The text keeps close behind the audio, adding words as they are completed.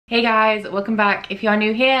Hey guys, welcome back. If you're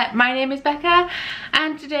new here, my name is Becca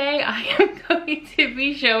and today I am going to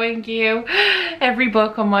be showing you every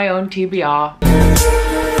book on my own TBR.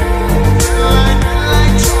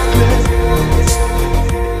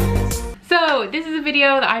 So this is a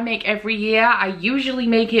video that I make every year. I usually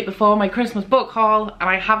make it before my Christmas book haul and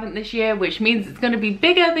I haven't this year, which means it's going to be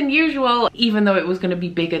bigger than usual, even though it was going to be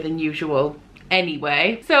bigger than usual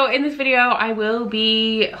anyway. So in this video I will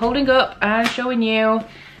be holding up and showing you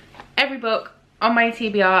every book on my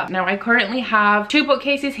TBR. Now I currently have two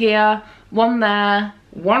bookcases here, one there,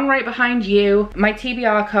 one right behind you, my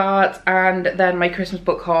TBR cart, and then my Christmas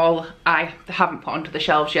book haul I haven't put onto the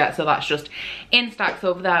shelves yet, so that's just in stacks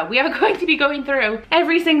over there. We are going to be going through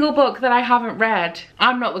every single book that I haven't read.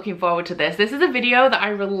 I'm not looking forward to this. This is a video that I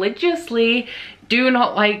religiously do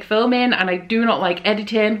not like filming and I do not like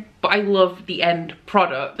editing, but I love the end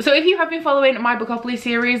product. So if you have been following my Bookopoly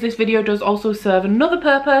series, this video does also serve another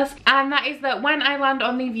purpose, and that is that when I land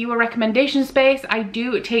on the viewer recommendation space, I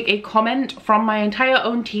do take a comment from my Entire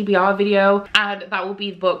Owned TBR video, and that will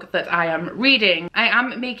be the book that I am reading. I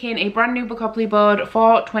am making a brand new Bookopoly board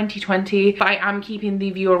for 2020, but I am keeping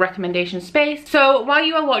the viewer recommendation space. So while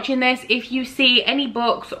you are watching this, if you see any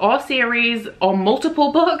books or series or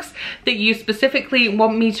multiple books that you specifically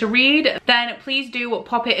want me to read, then please do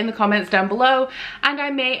pop it in the comments down below, and I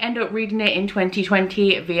may end up reading it in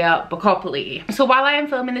 2020 via Bookopoly. So while I am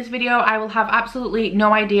filming this video, I will have absolutely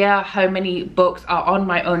no idea how many books are on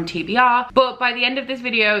my own TBR, but by the end of this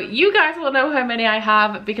video you guys will know how many I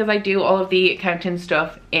have, because I do all of the counting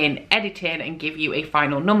stuff in editing and give you a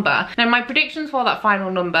final number. Now my predictions for that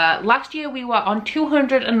final number: last year we were on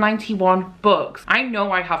 291 books. I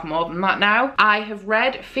know I have more than that now. I have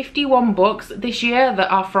read 51 books this year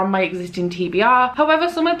that are from my existing TBR. However,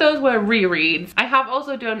 some of those were rereads. I have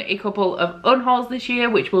also done a couple of unhauls this year,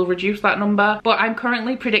 which will reduce that number, but I'm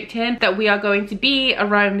currently predicting that we are going to be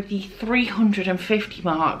around the 350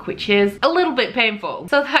 mark, which is a little bit painful.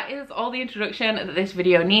 So that is all the introduction that this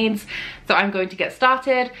video needs. So I'm going to get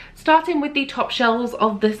started, starting with the top shelves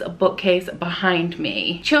of this bookcase behind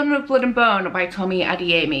me. Children of Blood and Bone by Tommy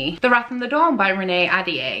Adeyemi, The Wrath and the Dawn by Renee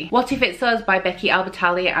Ahdieh, What If It's Us by Becky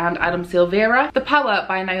Albertalli and Adam Silvera, The Power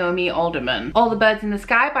by Naomi Alderman, All the Birds in the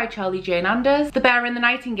Sky by Charlie Jane Anders, The Bear and the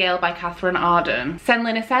Nightingale by Catherine Arden,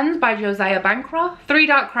 Senlin Ascends by Josiah Bancroft, Three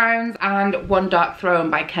Dark Crowns and One Dark Throne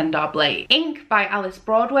by Kendar Blake, Ink by Alice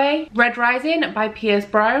Broadway, Red Rising by Pierce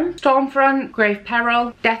Brown, Stormfront, Grave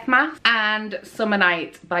Peril, Death Mask, and Summer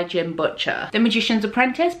Night by Jim Butcher, The Magician's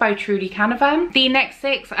Apprentice by Trudy Canavan. The next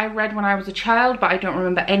six I read when I was a child, but I don't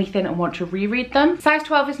remember anything and want to reread them. Size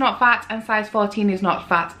 12 is Not Fat and Size 14 is Not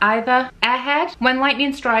Fat either. Airhead, When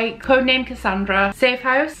Lightning Strike, Codename Cassandra, Safe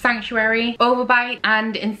House, Sanctuary, Overbite,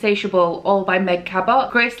 and Insatiable, all by Meg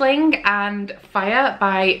Cabot. Graceling and Fire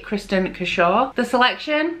by Kristen Kershaw. The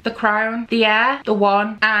Selection, The Crown, The Heir, The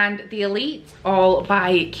One, and The Elite, all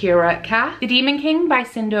by Kira Kath. The Demon King by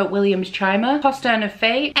Cinder Williams Chimer. Postern of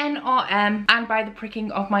Fate, N.R.M. and By the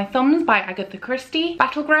Pricking of My Thumbs by Agatha Christie.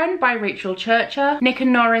 Battleground by Rachel Churcher. Nick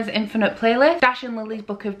and Nora's Infinite Playlist, Dash and Lily's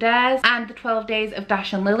Book of Dares, and The 12 Days of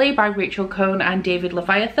Dash and Lily by Rachel Cohn and David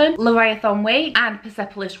Leviathan. Leviathan Wait and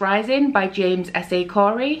Persepolis Rising by James S.A.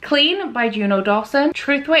 Corey. Clean by Juno Dawson.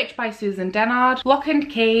 Truth Witch by Susan Dennard. Lock and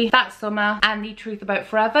Key, That Summer, and The Truth About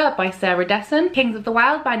Forever by Sarah Desson. Kings of the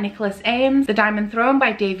Wild by Nicholas Ames. The Diamond Throne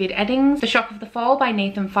by David Eddings. The Shock of the Fall by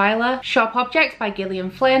Nathan Filer. Sharp Objects by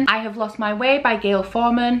Gillian Flynn. I Have Lost My Way by Gail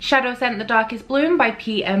Foreman. Shadow Scent the Darkest Bloom by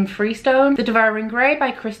P.M. Freestone. The Devouring Grey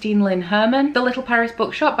by Christine Lynn Herman. The Little Paris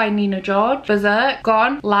Bookshop by Nina George. Berserk,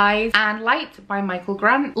 Gone, Lies, and Light by Michael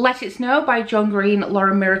Grant. Let It Snow by John Green,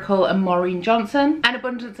 Lauren Miracle, and Maureen Johnson. An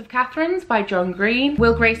Abundance of Catherines by John Green.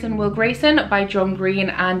 Will Grayson by John Green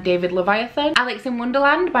and David Leviathan. Alex in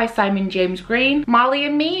Wonderland by Simon James Green. Marley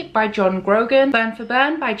and Me by John Grogan. Burn for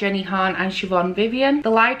Burn by Jenny Han and Siobhan Vivian. The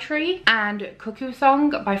Lie Tree and Cuckoo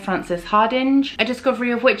Song by Frances Hardinge. A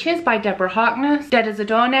Discovery of Witches by Deborah Harkness. Dead as a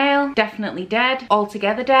Doornail, Definitely Dead,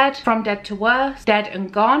 Altogether Dead, From Dead to Worse, Dead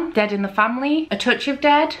and Gone, Dead in the Family, A Touch of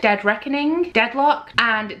Dead, Dead Reckoning, Deadlock,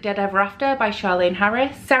 and Dead Ever After by Charlene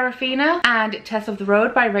Harris. Seraphina and Tess of the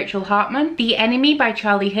Road by Rachel Hartman. The Enemy by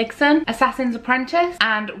Charlie Higson. Assassin's Apprentice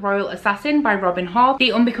and Royal Assassin by Robin Hobb.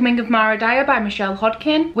 The Unbecoming of Mara Dyer by Michelle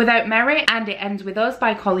Hodkin. Without Merit and It Ends With Us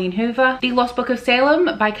by Colleen Hoover. The Lost Book of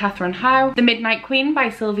Salem by Catherine Howe. The Midnight Queen by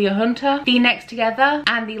Sylvia Sylvia Hunter, The Next Together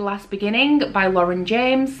and The Last Beginning by Lauren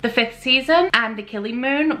James, The Fifth Season and The Killing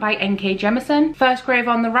Moon by N.K. Jemisin, First Grave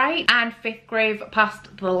on the Right and Fifth Grave Past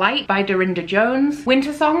the Light by Dorinda Jones,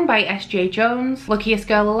 Winter Song by S.J. Jones, Luckiest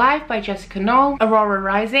Girl Alive by Jessica Knoll, Aurora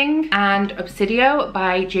Rising and Obsidio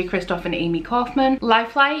by J. Christoph and Amy Kaufman,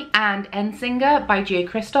 Lifelight and Ensinger by J.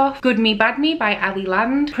 Christoph, Good Me Bad Me by Ali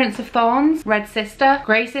Land, Prince of Thorns, Red Sister,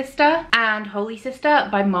 Grey Sister and Holy Sister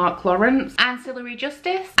by Mark Lawrence, Ancillary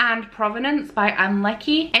Justice and Provenance by Anne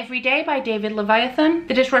Leckie, Every Day by David Leviathan,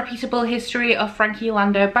 The Disreputable History of Frankie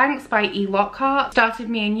Lando Banks by E. Lockhart, Started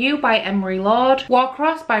Me and You by Emery Lord,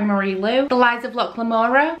 Warcross by Marie Lu, The Lies of Loch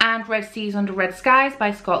Lamora and Red Seas Under Red Skies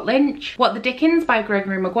by Scott Lynch, What the Dickens by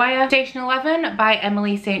Gregory Maguire, Station 11 by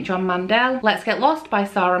Emily St. John Mandel, Let's Get Lost by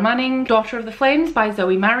Sarah Manning, Daughter of the Flames by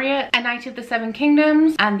Zoe Marriott, A Knight of the Seven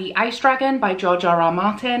Kingdoms and The Ice Dragon by George R.R.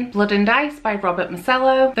 Martin, Blood and Dice by Robert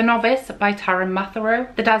Masello, The Novice by Taran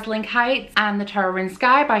Mathero, The Dazzling Heights and The Terror in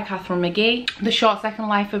Sky by Catherine McGee, The Short Second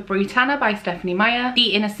Life of Brie Tanner by Stephanie Meyer,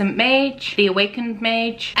 The Innocent Mage, The Awakened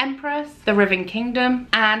Mage, Empress, The Riven Kingdom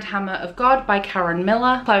and Hammer of God by Karen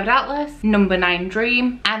Miller, Cloud Atlas, Number 9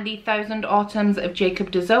 Dream and The Thousand Autumns of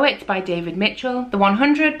Jacob de Zoet by David Mitchell, The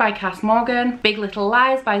 100 by Cass Morgan, Big Little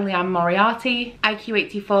Lies by Leanne Moriarty, IQ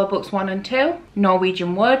 84 Books 1 and 2,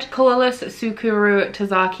 Norwegian Wood, Colourless Tsukuru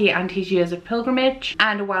Tazaki and His Years of Pilgrimage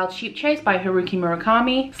and A Wild Sheep Chase by Haruki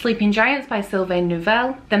Murakami, Sleeping Giants by Sylvain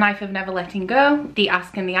Nouvelle, The Knife of Never Letting Go, The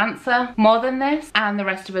Ask and the Answer, More Than This and The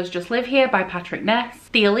Rest of Us Just Live Here by Patrick Ness,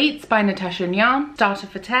 The Elites by Natasha Nyan, Starter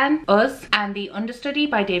for 10, Us and The Understudy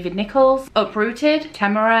by David Nichols, Uprooted,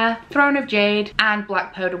 Temeraire, Throne of Jade and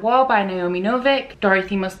Black Powder War by Naomi Novik,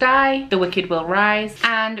 Dorothy Must Die, The Wicked Will Rise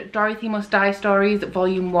and Dorothy Must Die Stories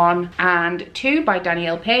Volume 1 and 2 by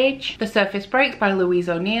Danielle Page, The Surface Breaks by Louise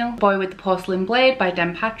O'Neill, Boy with the Porcelain Blade by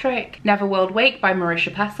Den Patrick, Neverworld Wake by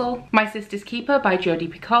Marisha Pessel, My Sister's Keeper by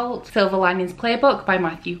Jodie Picoult, Silver Linings Playbook by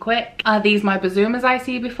Matthew Quick, Are These My Bazoomas I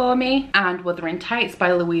See Before Me and Wuthering Tights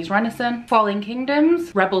by Louise Renison, Falling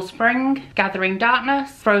Kingdoms, Rebel Spring, Gathering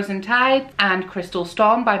Darkness, Frozen Tides and Crystal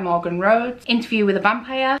Storm by Morgan Rhodes, Interview with a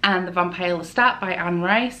Vampire and The Vampire Lestat by Anne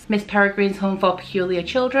Rice, Miss Peregrine's Home for Peculiar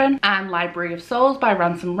Children and Library of Souls by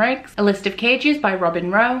Ransom Riggs, A List of Cages by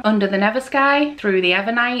Robin Rowe, Under the Never Sky, Through the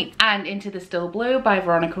Evernight and Into the Still Blue by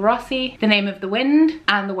Veronica Rossi, The Name of the Wind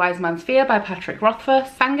and The Wise Man's Fear by Patrick Rothfuss,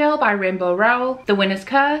 Fangirl by Rainbow Rowell, The Winner's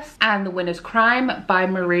Curse and The Winner's Crime by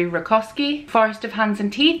Marie Rakowski, Forest of Hands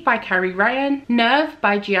and Teeth by Carrie Ryan, Nerve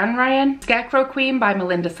by Gian Ryan, Scarecrow Queen by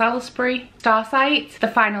Melinda Salisbury, Starsight, The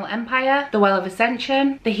Final Empire, The Well of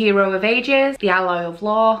Ascension, The Hero of Ages, The Alloy of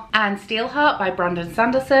Law and Steelheart by Brandon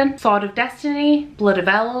Sanderson, Sword of Destiny, Blood of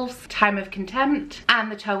Elves, Time of Contempt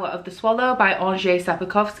and The Tower of the Swallow by Andrzej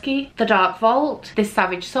Sapkowski, The Dark Vault, This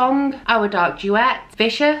Savage Song, Our Dark Duet,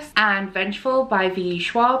 Vicious and Vengeful by V.E.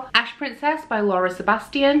 Schwab, Ash Princess by Laura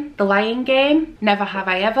Sebastian, The Lying Game, Never Have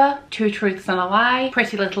I Ever, Two Truths and a Lie,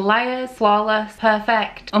 Pretty Little Liars, Flawless,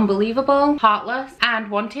 Perfect, Unbelievable, Heartless and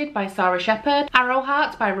Wanted by Sarah Shepherd, Arrow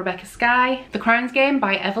Heart by Rebecca Sky, The Crown's Game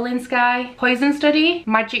by Evelyn Sky, Poison Study,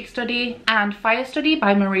 Magic Study and Fire Study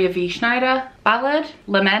by Maria V. Schneider, Ballad,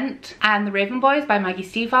 Lament and The Raven Boys by Maggie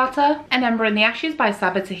Stiefvater, An Ember in the Ashes by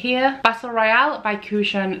Saba Tahir, Battle Royale by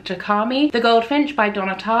Kushan Takami, The Goldfinch by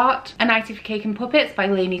Donna Tartt, A Night of Cake and Puppets by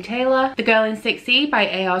Lainey Taylor, The Girl in 6E by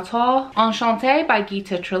A.R. Tor, Enchantée by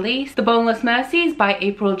Gita Trelise, The Boneless Mercies by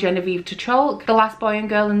April Genevieve Tucholk, The Last Boy and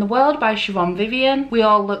Girl in the World by Siobhan Vivian, We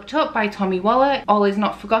All Looked Up by Tommy Wallach, All Is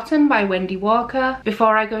Not Forgotten by Wendy Walker,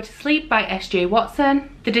 Before I Go to Sleep by S.J.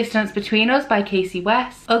 Watson, The Distance Between Us by Casey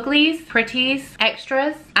West, Uglies, Pretties,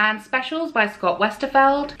 Extras and Specials by Scott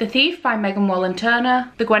Westerfeld, The Thief by Megan Wallen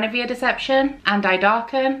Turner, The Guinevere Deception and I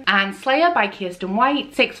Darken and Slayer by Kirsten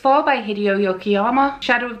White, 6-4 by Hideo Yokiyama,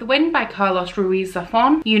 Shadow of the Wind by Carlos Ruiz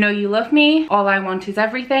Zafon, You Know You Love Me, All I Want Is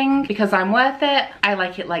Everything, Because I'm Worth It, I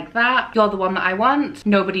Like It Like That, You're the One That I Want,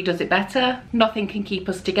 Nobody Does It Better, Nothing Can Keep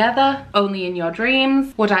Us Together, Only in Your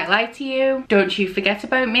Dreams, Would I Lie to You, Don't You Forget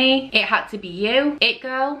About Me, It Had to Be You, It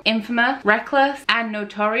Girl, Infamous, Reckless and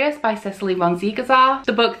Notorious by Cecily von Ziegazar,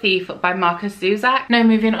 The Book Thief by Marcus Zuzak. Now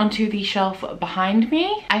moving onto the shelf behind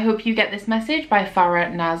me, I Hope You Get This Message by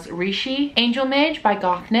Farah Naz Rishi, Angel Mage by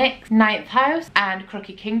Garth Nix, Ninth House and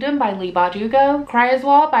Crooked Kingdom by Lee Bardugo, Cryer's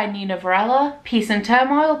War by Nina Varela, Peace and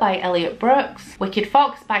Turmoil by Elliot Brooks, Wicked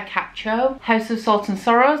Fox by Kat Cho, House of Salt and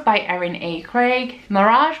Sorrows by Erin A. Craig,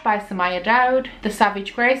 Mirage by Samantha Maya Dowd, The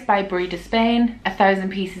Savage Grace by Brie de Spain, 1,000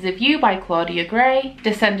 Pieces of You by Claudia Gray,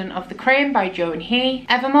 Descendant of the Crane by Joan He,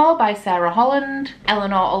 Evermore by Sarah Holland,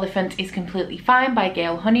 Eleanor Oliphant is Completely Fine by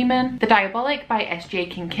Gail Honeyman, The Diabolic by S.J.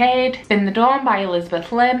 Kincaid, Spin the Dawn by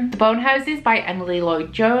Elizabeth Lim, The Bone Houses by Emily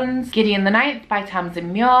Lloyd Jones, Gideon the Ninth by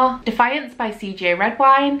Tamsin Muir, Defiance by C.J.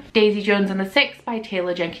 Redwine, Daisy Jones and the Six by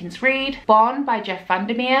Taylor Jenkins Reid, Born by Jeff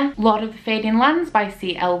Vandermeer, Lord of the Fading Lands by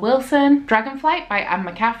C.L. Wilson, Dragonflight by Anne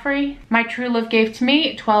McCaffrey, My True Love Gave to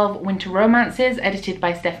Me, 12 Winter Romances edited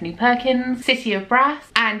by Stephanie Perkins, City of Brass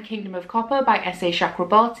and Kingdom of Copper by S.A.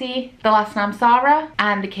 Chakraborty, The Last Namsara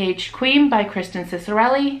and The Caged Queen by Kristen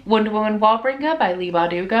Cicerelli, Wonder Woman Warbringer by Leigh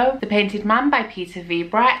Bardugo, The Painted Man by Peter V.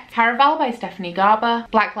 Brett, Caraval by Stephanie Garber,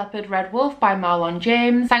 Black Leopard Red Wolf by Marlon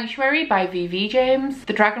James, Sanctuary by V.V. James,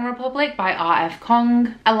 The Dragon Republic by R.F.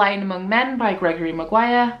 Kong, A Lion Among Men by Gregory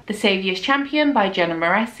Maguire, The Saviour's Champion by Jenna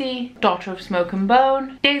Moresi, Daughter of Smoke and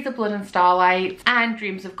Bone, Days of Blood and Starlight, and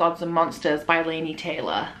Dreams of Gods and Monsters by Laini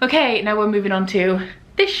Taylor. Okay, now we're moving on to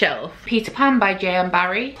this shelf. Peter Pan by J.M.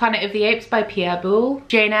 Barrie, Planet of the Apes by Pierre Boulle,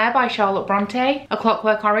 Jane Eyre by Charlotte Bronte, A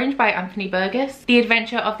Clockwork Orange by Anthony Burgess, The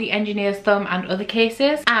Adventure of the Engineer's Thumb and Other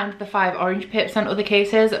Cases, and The Five Orange Pips and Other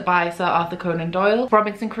Cases by Sir Arthur Conan Doyle,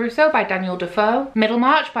 Robinson Crusoe by Daniel Defoe,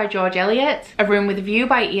 Middlemarch by George Eliot, A Room with a View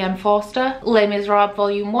by E.M. Forster, Les Miserables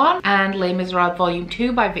Volume 1 and Les Miserables Volume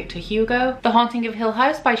 2 by Victor Hugo, The Haunting of Hill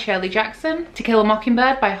House by Shirley Jackson, To Kill a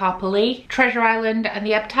Mockingbird by Harper Lee, Treasure Island and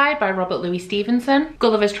the Ebb Tide by Robert Louis Stevenson,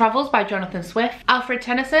 Gulliver's Travels by Jonathan Swift, Alfred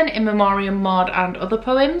Tennyson, In Memoriam Maud and Other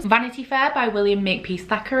Poems, Vanity Fair by William Makepeace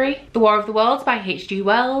Thackeray, The War of the Worlds by H.G.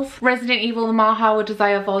 Wells, Resident Evil The Mahawa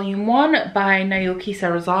Desire Volume 1 by Naoki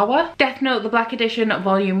Sarazawa, Death Note The Black Edition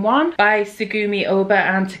Volume 1 by Sugumi Oba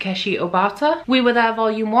and Takeshi Obata, We Were There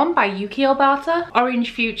Volume 1 by Yuki Obata,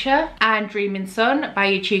 Orange Future and Dreaming Sun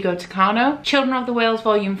by Ichigo Takano, Children of the Whales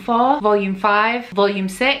Volume 4, Volume 5, Volume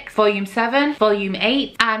 6, Volume 7, Volume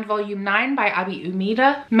 8 and Volume 9 by Abi Umeda,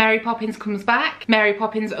 Mary Poppins Comes Back, Mary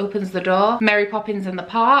Poppins Opens the Door, Mary Poppins in the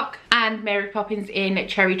Park, and Mary Poppins in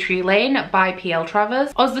Cherry Tree Lane by P.L.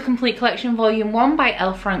 Travers, Oz the Complete Collection Volume 1 by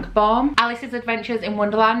L. Frank Baum, Alice's Adventures in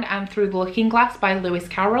Wonderland and Through the Looking Glass by Lewis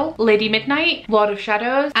Carroll, Lady Midnight, Lord of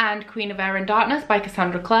Shadows and Queen of Air and Darkness by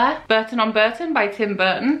Cassandra Clare, Burton on Burton by Tim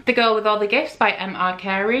Burton, The Girl with All the Gifts by M.R.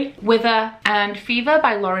 Carey, Wither and Fever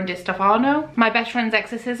by Lauren DiStefano, My Best Friend's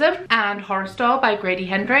Exorcism and Horror Store by Grady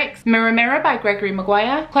Hendrix, Mirror Mirror by Gregory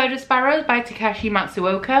Maguire, Cloud of Sparrows by Takashi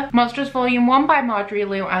Matsuoka, Monsters Volume 1 by Marjorie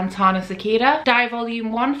Liu and Tana Sakida, Die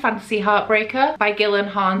Volume 1 Fantasy Heartbreaker by Gillen,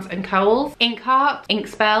 Harns and Cowles, Inkheart, Ink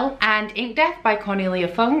Spell and Ink Death by Cornelia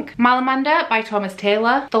Funk, Malamander by Thomas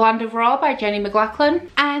Taylor, The Land of Raw by Jenny McLachlan,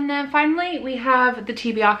 and then finally we have the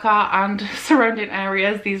TBR car and surrounding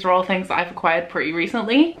areas. These are all things that I've acquired pretty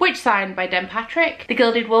recently. Witch Sign by Den Patrick, The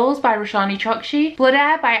Gilded Wolves by Roshani Chokshi, Blood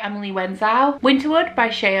Air by Emily Wenzhou, Winterwood by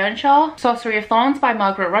Shay Earnshaw, Sorcery of Thorns by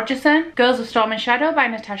Margaret Rogerson, Girls of Storm and Shadow by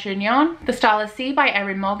Natasha Nyon, The Starless Sea by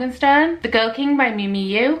Erin Morgenstern, The Girl King by Mimi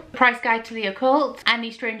Yu, The Price Guide to the Occult, and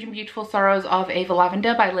The Strange and Beautiful Sorrows of Ava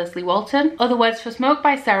Lavender by Leslie Walton, Other Words for Smoke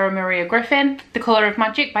by Sarah Maria Griffin, The Colour of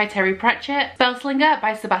Magic by Terry Pratchett, Spellslinger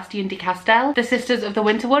by Sebastian de Castell, The Sisters of the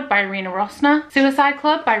Winterwood by Irina Rosner, Suicide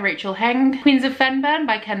Club by Rachel Heng, Queens of Fenburn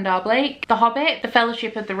by Kendar Blake, The Hobbit, The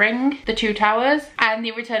Fellowship of the Ring, The Two Towers, and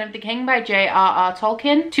The Return of the King by J.R.R.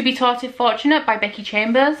 Tolkien, To Be Taught If Fortunate by Becky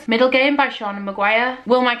Chambers, Middle Game by Shauna Maguire,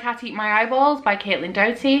 Will My Cat Eat My Eyeballs by Caitlin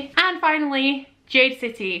Doughty, and finally Jade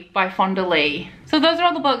City by Fonda Lee. So those are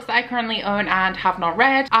all the books that I currently own and have not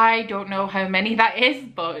read. I don't know how many that is,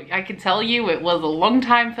 but I can tell you it was a long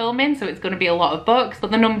time filming, so it's going to be a lot of books,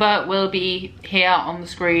 but the number will be here on the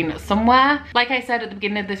screen somewhere. Like I said at the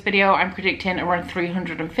beginning of this video, I'm predicting around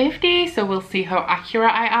 350, so we'll see how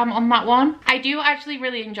accurate I am on that one. I do actually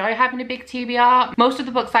really enjoy having a big TBR. Most of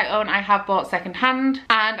the books I own I have bought secondhand,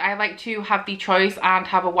 and I like to have the choice and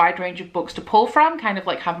have a wide range of books to pull from, kind of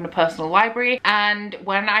like having a personal library. And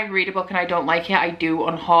when I read a book and I don't like it, I do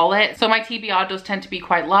unhaul it. So my TBR does tend to be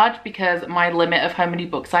quite large because my limit of how many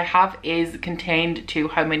books I have is contained to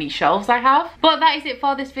how many shelves I have. But that is it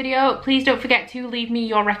for this video. Please don't forget to leave me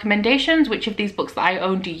your recommendations. Which of these books that I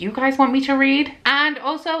own do you guys want me to read? And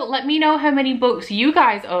also let me know how many books you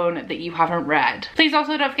guys own that you haven't read. Please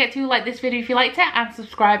also don't forget to like this video if you liked it and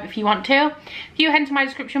subscribe if you want to. If you head into my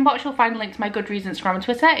description box, you'll find a link to my Goodreads, Instagram and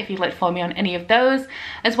Twitter if you'd like to follow me on any of those,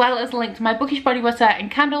 as well as a link to my Bookish body butter and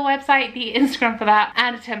candle website, the Instagram for that,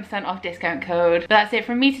 and a 10% off discount code. But that's it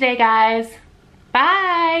from me today, guys.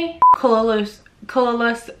 Bye. Colorless,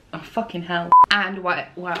 oh fucking hell. And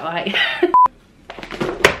white light.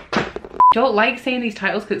 Don't like saying these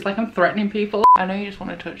titles because it's like I'm threatening people. I know you just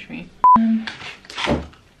want to touch me.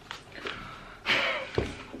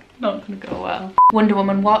 gonna go well. Wonder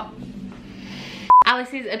Woman what?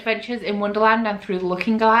 Alice's Adventures in Wonderland and Through the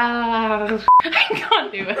Looking Glass. I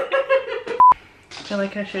can't do it. I feel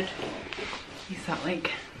like I should use that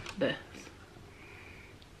like this.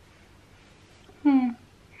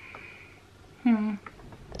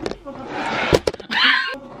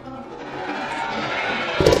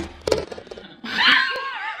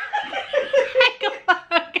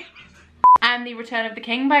 And The Return of the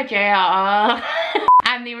King by J.R.R.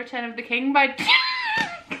 And The Return of the King by...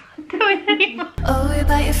 Oh, you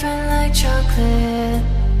bite your friend like chocolate.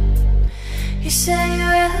 You say you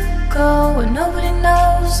will go where nobody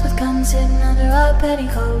knows, with guns hidden under our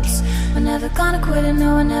petticoats. We're never gonna quit it,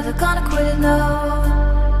 no, we're never gonna quit it, no.